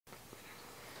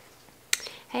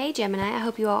Hey Gemini, I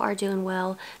hope you all are doing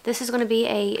well. This is going to be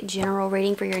a general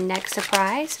reading for your next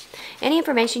surprise. Any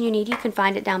information you need, you can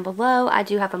find it down below. I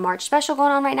do have a March special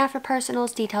going on right now for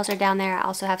personals. Details are down there. I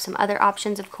also have some other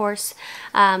options, of course.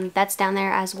 That's down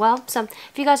there as well. So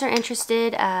if you guys are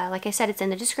interested, like I said, it's in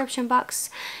the description box.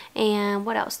 And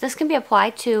what else? This can be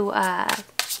applied to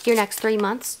your next 3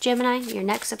 months, Gemini, your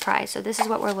next surprise. So this is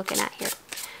what we're looking at here.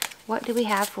 What do we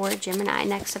have for Gemini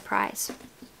next surprise?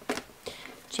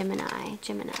 Gemini,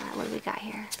 what do we got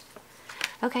here?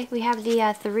 Okay, we have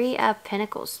the Three of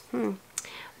Pentacles.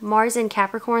 Mars in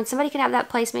Capricorn. Somebody can have that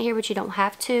placement here, but you don't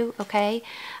have to, okay?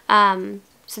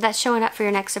 So that's showing up for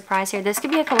your next surprise here. This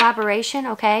could be a collaboration,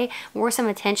 okay? Or some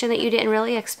attention that you didn't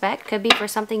really expect. Could be for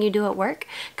something you do at work.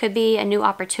 Could be a new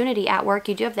opportunity at work.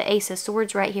 You do have the Ace of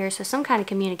Swords right here, so some kind of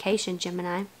communication,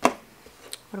 Gemini.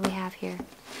 What do we have here?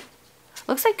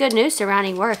 Looks like good news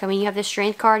surrounding work. I mean, you have the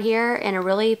Strength card here in a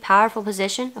really powerful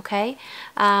position, okay?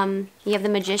 You have the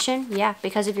Magician, yeah,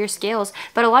 because of your skills.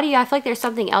 But a lot of you, I feel like there's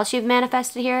something else you've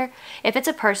manifested here. If it's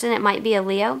a person, it might be a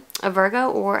Leo, a Virgo,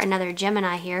 or another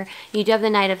Gemini here. You do have the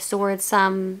Knight of Swords,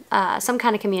 some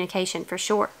kind of communication for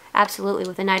sure. Absolutely,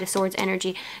 with the Knight of Swords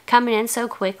energy coming in so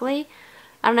quickly.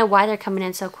 I don't know why they're coming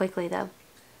in so quickly, though,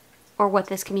 or what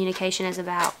this communication is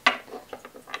about.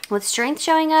 With Strength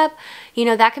showing up, you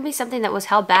know, that could be something that was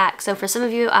held back. So for some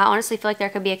of you, I honestly feel like there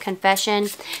could be a confession.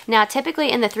 Now, typically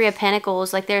in the Three of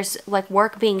Pentacles, like there's like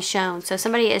work being shown. So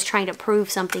somebody is trying to prove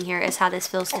something here is how this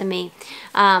feels to me.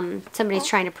 Somebody's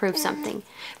trying to prove something.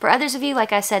 For others of you,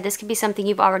 like I said, this could be something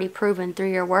you've already proven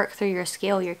through your work, through your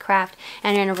skill, your craft,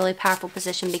 and you're in a really powerful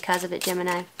position because of it,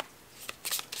 Gemini.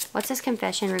 What's this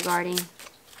confession regarding?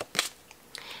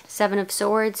 Seven of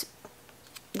Swords,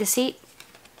 deceit.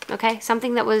 Okay,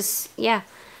 something that was, yeah,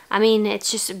 I mean, it's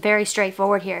just very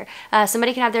straightforward here.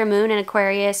 Somebody can have their moon in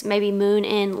Aquarius, maybe moon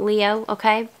in Leo,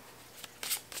 okay?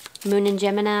 Moon in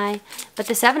Gemini. But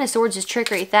the Seven of Swords is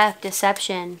trickery, theft,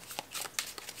 deception.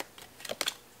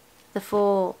 The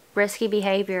Fool, risky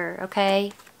behavior,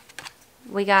 okay?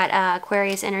 We got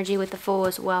Aquarius energy with the Fool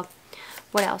as well.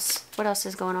 What else? What else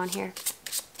is going on here?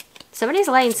 Somebody's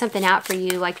laying something out for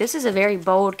you. Like, this is a very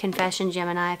bold confession,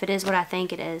 Gemini, if it is what I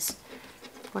think it is.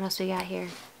 What else we got here?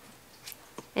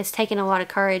 It's taking a lot of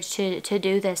courage to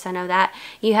do this. I know that.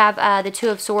 You have the Two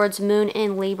of Swords, moon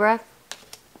in Libra.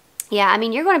 Yeah, I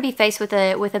mean, you're going to be faced with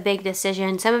a big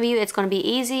decision. Some of you, it's going to be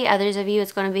easy. Others of you,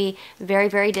 it's going to be very,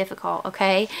 very difficult,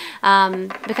 okay?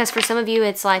 Because for some of you,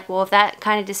 it's like, well, if that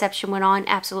kind of deception went on,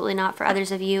 absolutely not. For others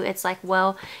of you, it's like,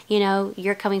 well, you know,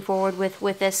 you're coming forward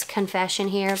with this confession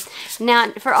here.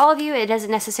 Now, for all of you, it doesn't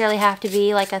necessarily have to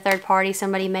be like a third party.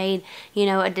 Somebody made, you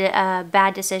know, a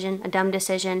bad decision, a dumb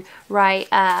decision, right?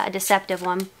 A deceptive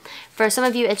one. For some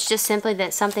of you, it's just simply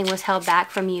that something was held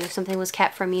back from you, something was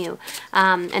kept from you,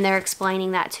 and they're explaining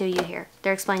that to you here.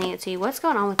 They're explaining it to you. What's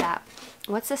going on with that?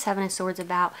 What's the Seven of Swords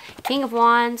about? King of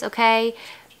Wands, okay?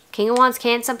 King of Wands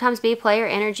can sometimes be player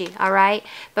energy, all right?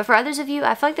 But for others of you,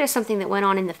 I feel like there's something that went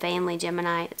on in the family,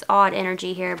 Gemini. It's odd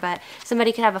energy here, but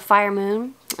somebody could have a fire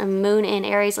moon, a moon in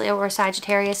Aries, Leo, or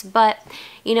Sagittarius. But,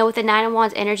 you know, with the Nine of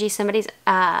Wands energy, somebody's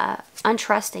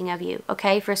untrusting of you,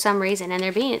 okay, for some reason. And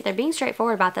they're being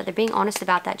straightforward about that. They're being honest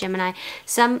about that, Gemini.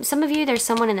 Some of you, there's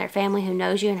someone in their family who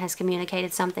knows you and has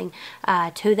communicated something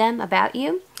to them about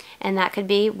you. And that could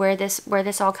be where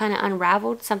this all kind of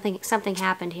unraveled. Something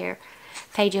happened here.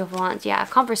 Page of Wands, yeah, a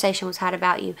conversation was had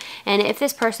about you. And if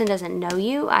this person doesn't know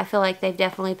you, I feel like they've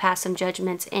definitely passed some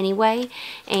judgments anyway.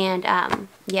 And,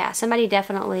 yeah, somebody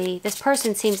definitely, this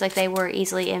person seems like they were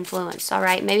easily influenced, all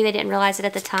right? Maybe they didn't realize it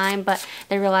at the time, but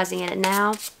they're realizing it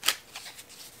now.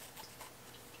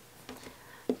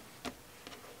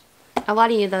 A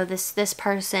lot of you, though, this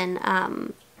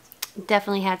person,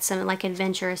 definitely had some like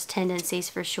adventurous tendencies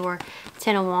for sure.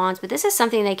 Ten of Wands, but this is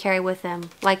something they carry with them.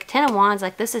 Like Ten of Wands,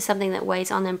 like this is something that weighs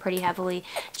on them pretty heavily,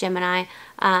 Gemini.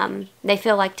 They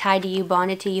feel like tied to you,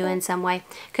 bonded to you in some way.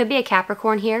 Could be a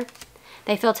Capricorn here.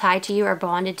 They feel tied to you or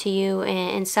bonded to you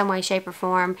in some way, shape, or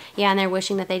form. Yeah, and they're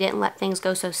wishing that they didn't let things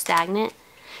go so stagnant.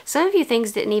 Some of you,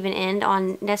 things didn't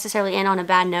even necessarily end on a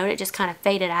bad note. It just kind of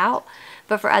faded out.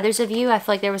 But for others of you, I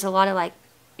feel like there was a lot of like,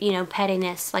 you know,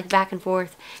 pettiness, like back and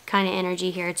forth kind of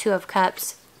energy here. Two of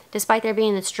Cups. Despite there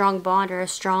being a strong bond or a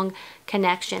strong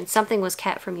connection, something was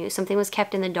kept from you. Something was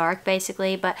kept in the dark,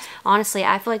 basically. But honestly,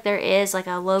 I feel like there is like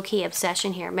a low-key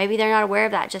obsession here. Maybe they're not aware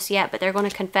of that just yet, but they're going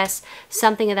to confess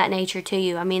something of that nature to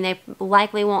you. I mean, they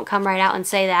likely won't come right out and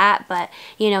say that, but,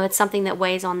 you know, it's something that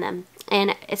weighs on them.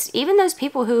 And it's even those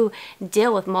people who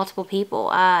deal with multiple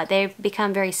people, they've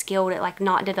become very skilled at like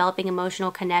not developing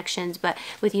emotional connections, but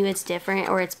with you it's different,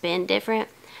 or it's been different.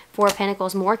 Four of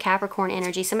Pentacles, more Capricorn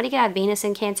energy. Somebody could have Venus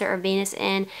in Cancer or Venus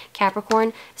in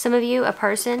Capricorn. Some of you, a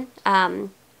person,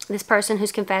 this person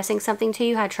who's confessing something to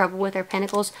you had trouble with their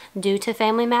pentacles due to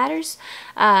family matters,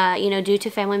 you know, due to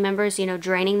family members, you know,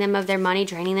 draining them of their money,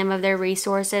 draining them of their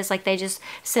resources. Like they just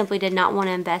simply did not want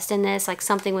to invest in this. Like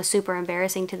something was super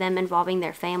embarrassing to them involving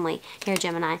their family here,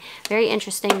 Gemini. Very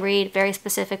interesting read, very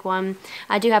specific one.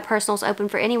 I do have personals open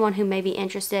for anyone who may be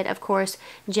interested, of course,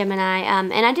 Gemini.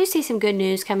 And I do see some good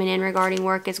news coming in regarding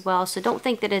work as well. So don't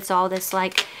think that it's all this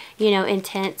like, you know,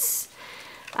 intense,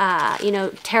 you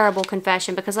know, terrible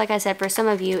confession, because like I said, for some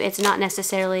of you it's not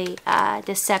necessarily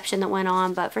deception that went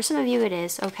on, but for some of you it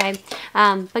is, okay?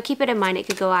 But keep it in mind, it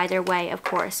could go either way, of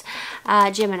course.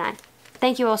 Gemini,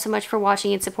 thank you all so much for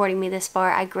watching and supporting me this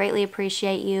far. I greatly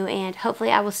appreciate you, and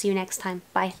hopefully I will see you next time.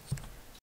 Bye.